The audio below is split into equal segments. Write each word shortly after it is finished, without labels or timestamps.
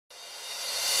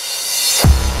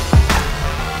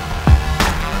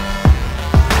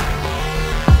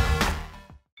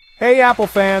Hey Apple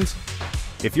fans!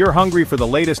 If you're hungry for the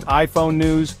latest iPhone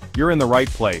news, you're in the right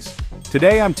place.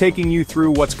 Today I'm taking you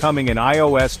through what's coming in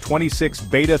iOS 26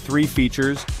 Beta 3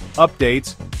 features,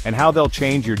 updates, and how they'll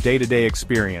change your day-to-day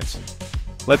experience.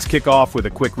 Let's kick off with a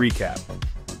quick recap.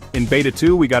 In Beta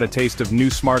 2 we got a taste of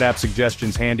new smart app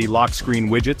suggestions, handy lock screen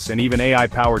widgets, and even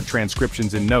AI-powered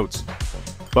transcriptions in Notes.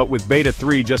 But with Beta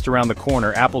 3 just around the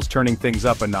corner, Apple's turning things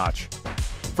up a notch.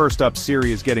 First up,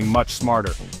 Siri is getting much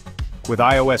smarter. With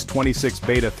iOS 26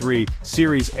 Beta 3,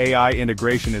 Siri's AI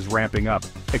integration is ramping up.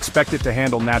 Expect it to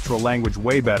handle natural language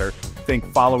way better, think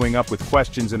following up with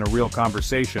questions in a real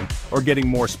conversation, or getting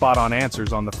more spot-on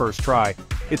answers on the first try.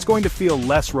 It's going to feel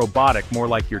less robotic, more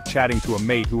like you're chatting to a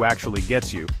mate who actually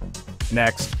gets you.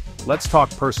 Next, let's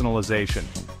talk personalization.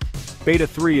 Beta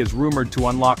 3 is rumored to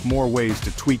unlock more ways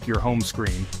to tweak your home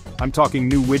screen. I'm talking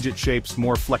new widget shapes,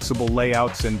 more flexible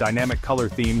layouts, and dynamic color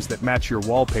themes that match your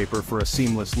wallpaper for a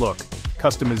seamless look.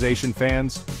 Customization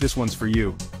fans, this one's for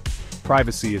you.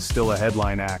 Privacy is still a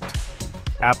headline act.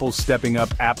 Apple's stepping up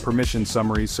app permission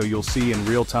summaries so you'll see in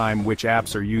real time which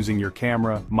apps are using your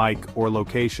camera, mic, or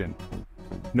location.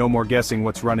 No more guessing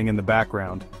what's running in the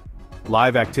background.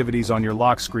 Live activities on your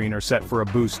lock screen are set for a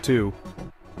boost too.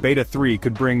 Beta 3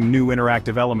 could bring new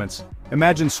interactive elements.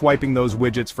 Imagine swiping those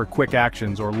widgets for quick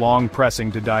actions or long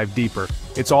pressing to dive deeper.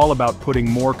 It's all about putting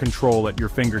more control at your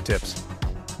fingertips.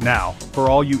 Now, for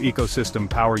all you ecosystem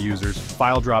power users,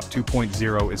 FileDrop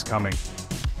 2.0 is coming.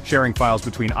 Sharing files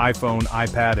between iPhone,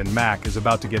 iPad, and Mac is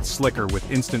about to get slicker with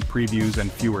instant previews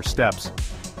and fewer steps.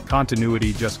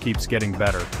 Continuity just keeps getting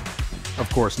better. Of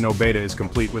course, no beta is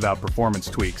complete without performance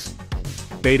tweaks.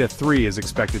 Beta 3 is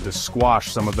expected to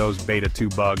squash some of those Beta 2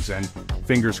 bugs and,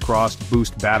 fingers crossed,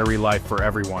 boost battery life for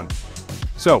everyone.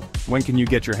 So, when can you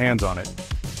get your hands on it?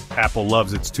 Apple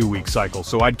loves its 2-week cycle,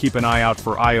 so I'd keep an eye out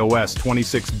for iOS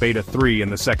 26 Beta 3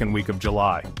 in the second week of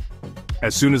July.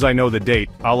 As soon as I know the date,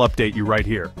 I'll update you right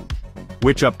here.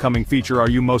 Which upcoming feature are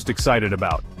you most excited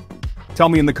about? Tell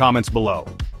me in the comments below.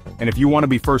 And if you want to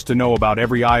be first to know about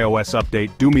every iOS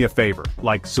update, do me a favor,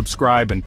 like, subscribe, and